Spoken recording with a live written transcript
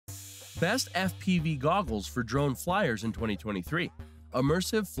BestFPV Goggles for Drone Flyers in 2023.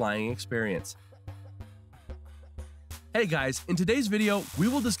 Immersive Flying Experience. Hey guys, in today's video, we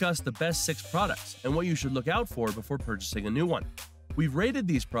will discuss the best 6 products and what you should look out for before purchasing a new one. We've rated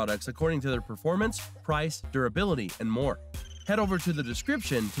these products according to their performance, price, durability, and more. Head over to the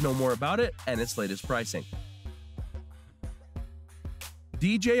description to know more about it and its latest pricing.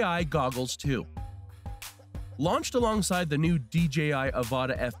 DJI Goggles 2. Launched alongside the new DJI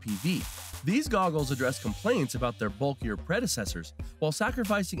Avata FPV, these goggles address complaints about their bulkier predecessors while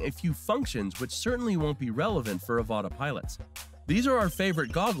sacrificing a few functions which certainly won't be relevant for Avata pilots. These are our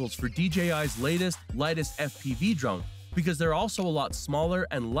favorite goggles for DJI's lightest FPV drone because they're also a lot smaller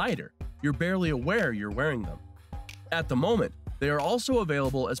and lighter. You're barely aware you're wearing them. At the moment, they are also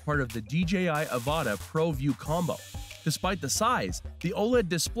available as part of the DJI Avata Pro-View Combo. Despite the size, the OLED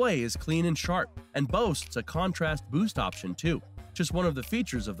display is clean and sharp and boasts a contrast boost option too, just one of the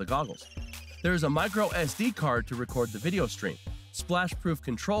features of the goggles. There is a microSD card to record the video stream, splashproof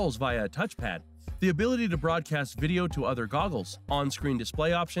controls via a touchpad, the ability to broadcast video to other goggles, on-screen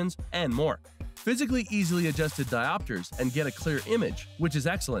display options, and more. Physically easily adjusted dioptres and get a clear image, which is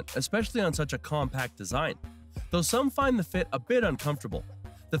excellent, especially on such a compact design. Though some find the fit a bit uncomfortable,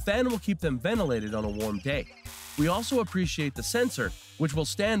 the fan will keep them ventilated on a warm day. We also appreciate the sensor, which will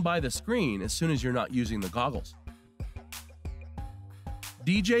stand by the screen as soon as you're not using the goggles.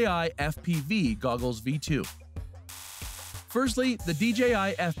 DJI FPV Goggles V2. Firstly, the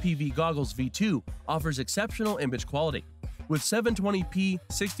DJI FPV Goggles V2 offers exceptional image quality. With 720p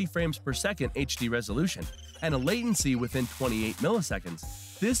 60 frames per second HD resolution and a latency within 28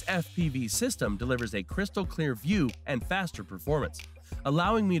 milliseconds, this FPV system delivers a crystal clear view and faster performance,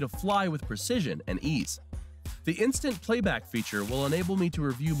 allowing me to fly with precision and ease. The instant playback feature will enable me to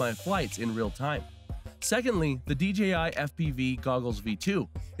review my flights in real time. Secondly, the DJI FPV Goggles V2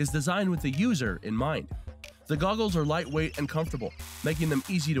 is designed with the user in mind. The goggles are lightweight and comfortable, making them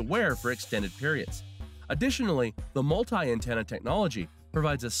easy to wear for extended periods. Additionally, the multi-antenna technology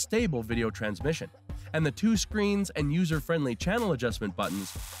provides a stable video transmission, and the 2 screens and user-friendly channel adjustment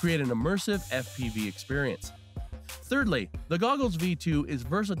buttons create an immersive FPV experience. Thirdly, the Goggles V2 is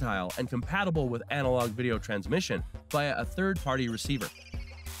versatile and compatible with analog video transmission via a third-party receiver.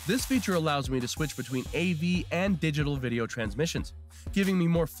 This feature allows me to switch between AV and digital video transmissions, giving me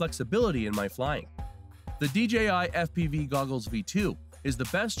more flexibility in my flying. The DJI FPV Goggles V2 is the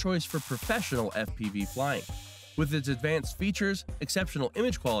best choice for professional FPV flying. With its advanced features, exceptional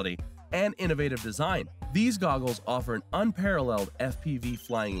image quality, and innovative design, these goggles offer an unparalleled FPV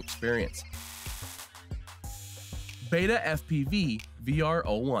flying experience. BetaFPV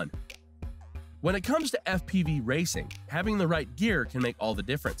VR01. When it comes to FPV racing, having the right gear can make all the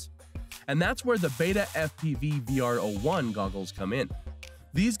difference. And that's where the BetaFPV VR01 goggles come in.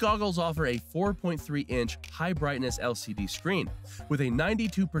 These goggles offer a 4.3-inch high-brightness LCD screen with a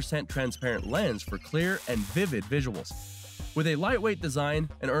 92% transparent lens for clear and vivid visuals. With a lightweight design,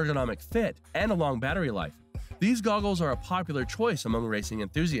 an ergonomic fit, and a long battery life, these goggles are a popular choice among racing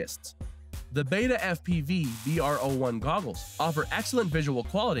enthusiasts. The BetaFPV VR01 goggles offer excellent visual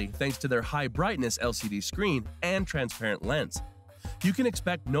quality thanks to their high-brightness LCD screen and transparent lens. You can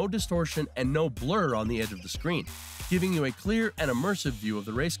expect no distortion and no blur on the edge of the screen, giving you a clear and immersive view of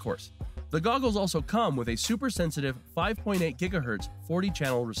the racecourse. The goggles also come with a super-sensitive 5.8 GHz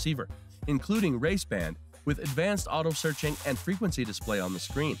 40-channel receiver, including race band, with advanced auto-searching and frequency display on the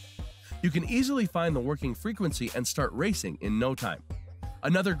screen. You can easily find the working frequency and start racing in no time.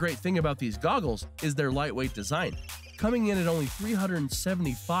 Another great thing about these goggles is their lightweight design, coming in at only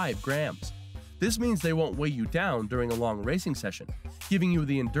 375 grams. This means they won't weigh you down during a long racing session, giving you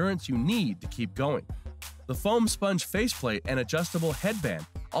the endurance you need to keep going. The foam sponge faceplate and adjustable headband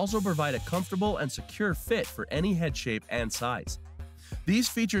also provide a comfortable and secure fit for any head shape and size. These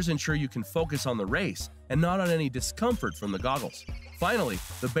features ensure you can focus on the race and not on any discomfort from the goggles. Finally,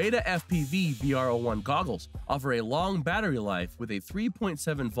 the BetaFPV VR01 goggles offer a long battery life with a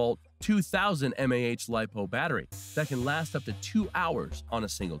 3.7-volt 2000 mAh LiPo battery that can last up to 2 hours on a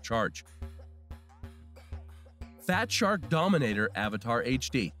single charge. Fat Shark Dominator Avatar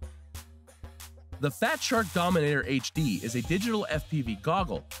HD. The Fat Shark Dominator HD is a digital FPV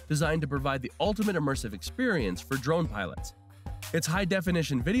goggle designed to provide the ultimate immersive experience for drone pilots. Its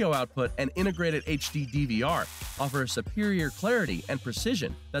high-definition video output and integrated HD DVR offer a superior clarity and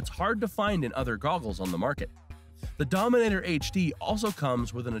precision that's hard to find in other goggles on the market. The Dominator HD also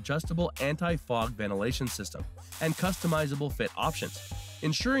comes with an adjustable anti-fog ventilation system and customizable fit options,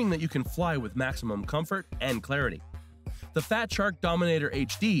 ensuring that you can fly with maximum comfort and clarity. The Fat Shark Dominator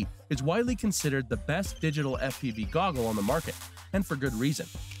HD is widely considered the best digital FPV goggle on the market, and for good reason.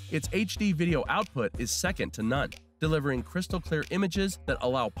 Its HD video output is second to none, delivering crystal clear images that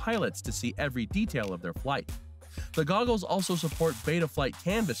allow pilots to see every detail of their flight. The goggles also support Beta Flight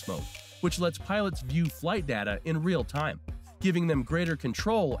Canvas mode, which lets pilots view flight data in real time, giving them greater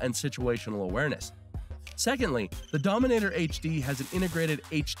control and situational awareness. Secondly, the Dominator HD has an integrated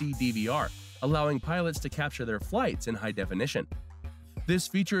HD DVR, allowing pilots to capture their flights in high definition. This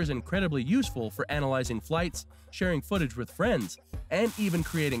feature is incredibly useful for analyzing flights, sharing footage with friends, and even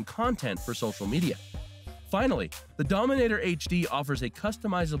creating content for social media. Finally, the Dominator HD offers a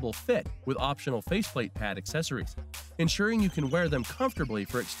customizable fit with optional faceplate pad accessories, ensuring you can wear them comfortably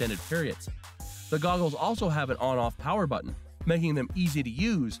for extended periods. The goggles also have an on-off power button, making them easy to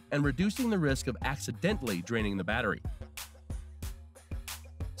use and reducing the risk of accidentally draining the battery.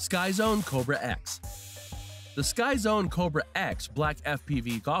 Skyzone Cobra X. The Skyzone Cobra X Black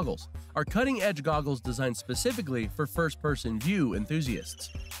FPV goggles are cutting-edge goggles designed specifically for first-person view enthusiasts.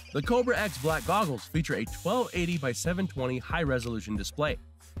 The Cobra X Black goggles feature a 1280 by 720 high-resolution display,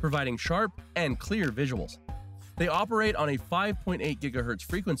 providing sharp and clear visuals. They operate on a 5.8 GHz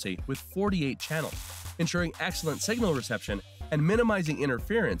frequency with 48 channels, ensuring excellent signal reception and minimizing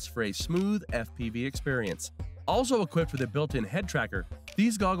interference for a smooth FPV experience. Also equipped with a built-in head tracker,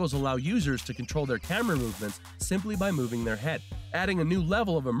 these goggles allow users to control their camera movements simply by moving their head, adding a new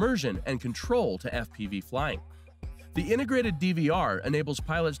level of immersion and control to FPV flying. The integrated DVR enables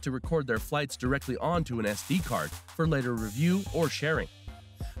pilots to record their flights directly onto an SD card for later review or sharing.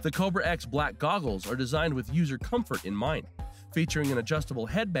 The Cobra X Black goggles are designed with user comfort in mind, featuring an adjustable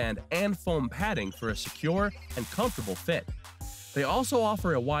headband and foam padding for a secure and comfortable fit. They also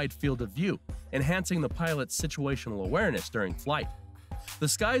offer a wide field of view, enhancing the pilot's situational awareness during flight. The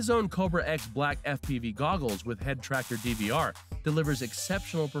Skyzone Cobra X Black FPV goggles with head tracker DVR delivers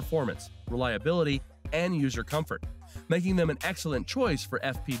exceptional performance, reliability, and user comfort, making them an excellent choice for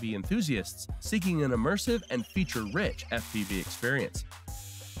FPV enthusiasts seeking an immersive and feature-rich FPV experience.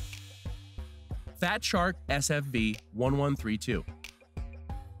 Shark FSV1132.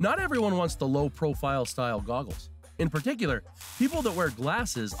 Not everyone wants the low-profile style goggles. In particular, people that wear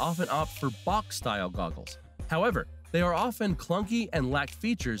glasses often opt for box-style goggles. However, they are often clunky and lack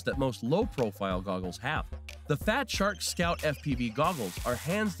features that most low-profile goggles have. The Fat Shark Scout FPV goggles are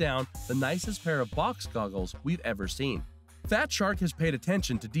hands down the nicest pair of box goggles we've ever seen. Fat Shark has paid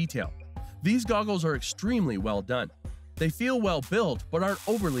attention to detail. These goggles are extremely well done. They feel well built but aren't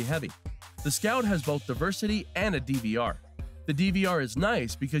overly heavy. The Scout has both diversity and a DVR. The DVR is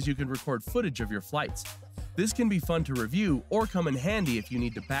nice because you can record footage of your flights. This can be fun to review or come in handy if you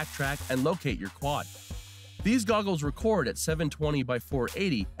need to backtrack and locate your quad. These goggles record at 720 by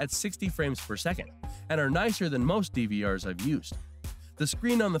 480 at 60 frames per second and are nicer than most DVRs I've used. The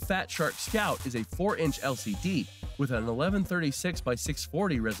screen on the Fat Shark Scout is a 4-inch LCD with an 1136 by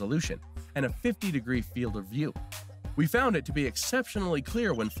 640 resolution and a 50-degree field of view. We found it to be exceptionally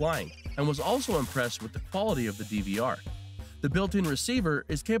clear when flying and was also impressed with the quality of the DVR. The built-in receiver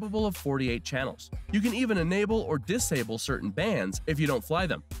is capable of 48 channels. You can even enable or disable certain bands if you don't fly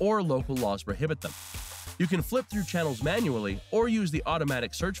them or local laws prohibit them. You can flip through channels manually or use the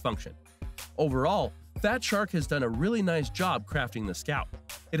automatic search function. Overall, Fat Shark has done a really nice job crafting the Scout.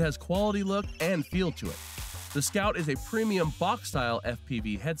 It has quality look and feel to it. The Scout is a premium box-style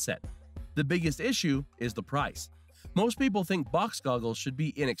FPV headset. The biggest issue is the price. Most people think box goggles should be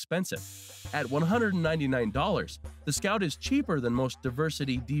inexpensive. At $199, the Scout is cheaper than most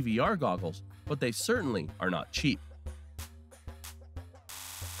diversity DVR goggles, but they certainly are not cheap.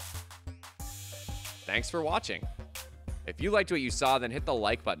 Thanks for watching. If you liked what you saw, then hit the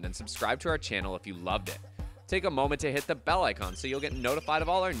like button and subscribe to our channel if you loved it. Take a moment to hit the bell icon so you'll get notified of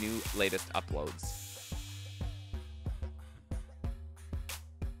all our latest uploads.